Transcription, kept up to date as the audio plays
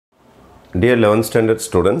Dear 11th standard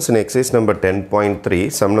students, in exercise number 10.3,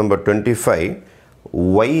 sum number 25,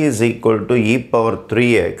 y is equal to e power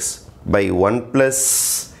 3x by 1 plus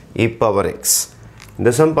e power x.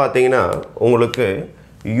 இந்த sum பார்த்தீங்கன்னா உங்களுக்கு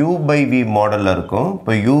u by v model இருக்கும்.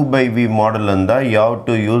 இப்போ u by v model இருந்தா you have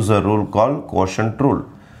to use a rule called quotient rule.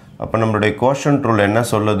 அப்போ நம்மளுடைய quotient rule என்ன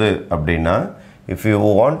சொல்லுது அப்படின்னா, if you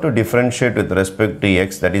want to differentiate with respect to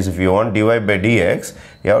x, that is if you want dy by dx,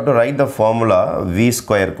 you have to write the formula v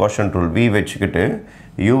square quotient rule. v வெச்சுக்கிட்டு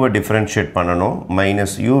u differentiate பண்ணனும்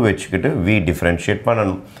minus u வெச்சுக்கிட்டு v differentiate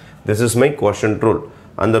பண்ணனும். This is my quotient rule.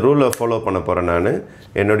 அந்த ரூலை follow பண்ண போகிறேன் நான்.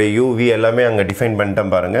 என்னுடைய u v எல்லாமே அங்கே டிஃபைன்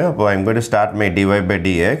பண்ணிட்டேன் பாருங்கள். அப்போ I'm going to start my dy by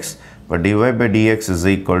dx. இப்போ dy by dx is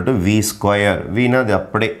equal to v square. v னா அது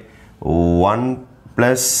அப்படியே 1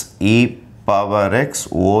 plus e power x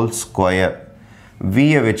whole square. v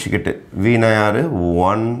வெச்சுக்கிட்டு v னா யாரு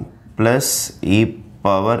 1 plus e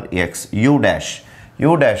power x u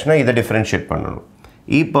dash னா இதை differentiate பண்ணணும்.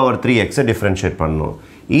 e power 3x டிஃபரன்ஷியேட் பண்ணணும்.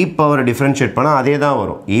 e power டிஃபரன்ஷியேட் பண்ணால் அதே தான்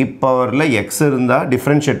வரும். e powerல x இருந்தால்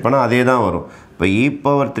டிஃபரன்ஷியேட் பண்ணால் அதே தான் வரும். இப்போ e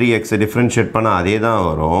power 3x டிஃபரன்ஷியேட் பண்ணால் அதே தான்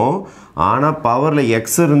வரும். ஆனால் பவரில் x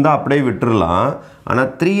இருந்தால் அப்படியே விட்டுறலாம். ஆனால்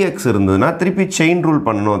 3x இருந்ததுன்னா திருப்பி செயின் ரூல்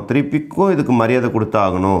பண்ணணும். திருப்பிக்கும் இதுக்கு மரியாதை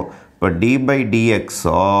கொடுத்தாகணும். இப்போ d by dx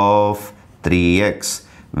of 3x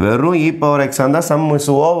வெறும் e power x இருந்தால் sum is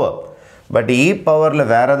over. But e பவரில்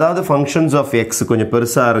வேறு ஏதாவது ஃபங்க்ஷன்ஸ் ஆஃப் எக்ஸ் கொஞ்சம்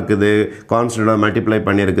பெருசாக இருக்குது, கான்ஸ்டன்டாக மல்டிப்ளை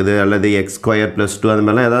பண்ணியிருக்குது, அல்லது எக்ஸ் ஸ்கொயர் ப்ளஸ் 2 அது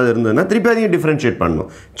மாதிரிலாம் ஏதாவது இருந்ததுன்னா திருப்பி அதையும் டிஃப்ரென்ஷியேட் பண்ணணும்.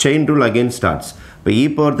 Chain rule again starts. இப்போ e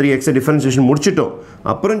power 3x டிஃப்ரென்ஷியேஷன் முடிச்சிட்டோம்.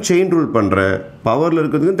 அப்புறம் செயின் ரூல் பண்ணுறேன். பவரில்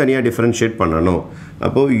இருக்கிறதுக்கும் தனியாக டிஃப்ரென்ஷியேட் பண்ணணும்.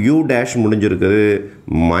 அப்போது u டேஷ் முடிஞ்சிருக்குது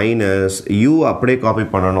மைனஸ் u அப்படியே காப்பி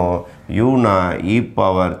பண்ணணும். uனா e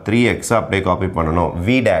power 3x அப்படியே காப்பி பண்ணணும்.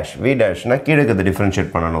 v டேஷ்னா கீழே இருக்கிறது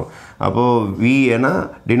டிஃப்ரென்ஷியேட் பண்ணணும். அப்போது v ஏன்னா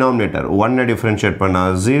டினாமினேட்டர் 1 டிஃப்ரென்ஷியேட்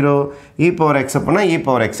பண்ணால் 0, e power x பண்ணால் e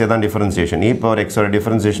power x தான் டிஃப்ரென்சியேஷன். e power x ஓட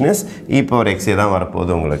differentiation is e power x தான்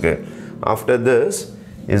வரப்போகுது உங்களுக்கு. After this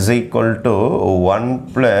is equal to 1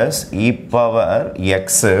 plus e power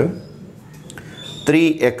x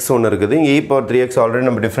 3x ஒன்று இருக்குது. இங்கே e power 3x ஆல்ரெடி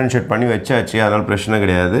நம்ம டிஃப்ரென்ஷியேட் பண்ணி வச்சாச்சு, அதனால் பிரச்சனை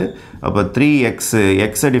கிடையாது. அப்போ 3x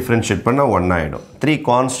எக்ஸை டிஃப்ரென்ஷியேட் பண்ணால் 1 ஆகிடும். 3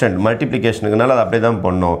 கான்ஸ்டன்ட் மல்டிப்ளிகேஷனுக்குனால அது அப்படியே தான்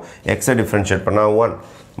பண்ணோம். எக்ஸை டிஃப்ரென்ஷியேட் பண்ணால் 1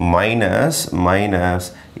 minus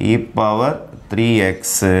e power 3x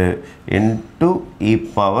into e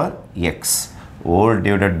power x all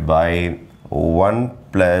divided by 1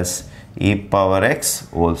 plus e power x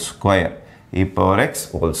whole square. e power x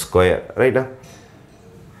whole square, right?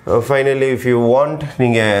 Finally, if you want,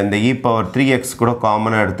 நீங்கள் இந்த e power 3x கூட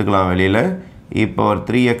காமனாக எடுத்துக்கலாம். வெளியில் e power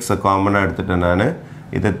 3x காமனாக எடுத்துட்டேன் நான்.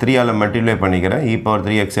 இதை 3 ஆல் மல்டிப்ளை பண்ணிக்கிறேன். e power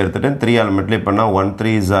 3x எடுத்துட்டேன். 3 ஆல் மல்டிப்ளை பண்ணால் 1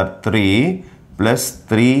 3s are 3 plus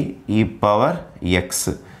 3 e power x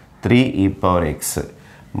 3 e power x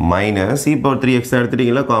minus e power 3x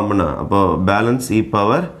எடுத்துட்டிங்களா காமனாக. அப்போது balance e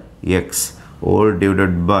power x all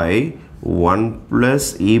divided by 1 plus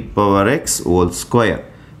e power x whole square.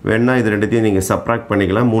 வேணா இது ரெண்டுத்தையும் நீங்கள் subtract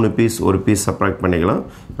பண்ணிக்கலாம். 3 piece ஒரு பீஸ் சப்ராக்ட் பண்ணிக்கலாம்.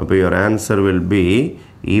 அப்போ your answer will be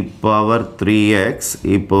e power 3x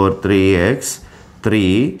e power 3x 3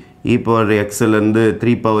 e power xலேருந்து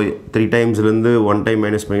 3 டைம்ஸ்லேருந்து 1 time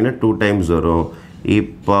minus பண்ணிங்கன்னா 2 times வரும். e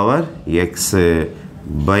power x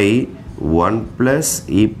by 1 plus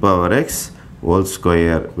e power x whole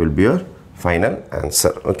square will be your final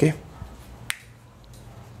answer. Okay.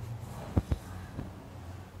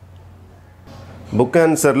 Book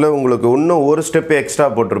ஆன்சரில் உங்களுக்கு இன்னும் ஒரு step extra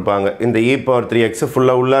போட்டிருப்பாங்க. இந்த e power 3x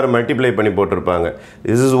ஃபுல்லாக உள்ளார multiply பண்ணி போட்டிருப்பாங்க.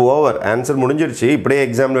 This is over. ஆன்சர் முடிஞ்சிருச்சு. இப்படியே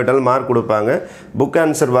எக்ஸாம் விட்டாலும் மார்க் கொடுப்பாங்க. புக்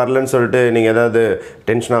ஆன்சர் வரலன்னு சொல்லிட்டு நீங்கள் ஏதாவது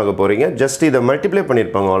டென்ஷன் ஆக போகிறீங்க. ஜஸ்ட் இதை மல்டிப்ளை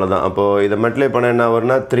பண்ணியிருப்பாங்க, அவ்வளோதான். அப்போது இதை மல்டிப்ளை பண்ண என்ன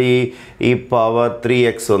வரும்னா 3 e power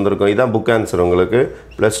 3x வந்திருக்கும். இதுதான் புக் ஆன்சர் உங்களுக்கு.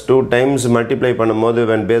 ப்ளஸ் 2 டைம்ஸ் மல்டிப்ளை பண்ணும்போது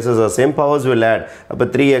when bases are same, powers will add. அப்போ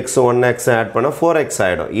 3x 1x ஆட் பண்ணால் 4x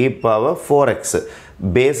ஆகிடும். e power 4x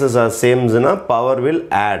bases are same னா power will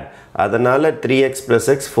add. அதனால் 3x plus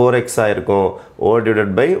x 4x ஆயிருக்கும். all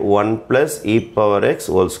divided by 1 plus e power x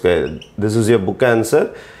whole square. This is your book answer.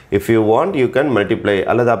 If you want, you can multiply.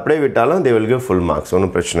 அல்லது அப்படியே விட்டாலும் they will give full marks.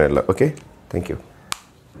 ஒன்றும் பிரச்சனை இல்லை. Okay, thank you.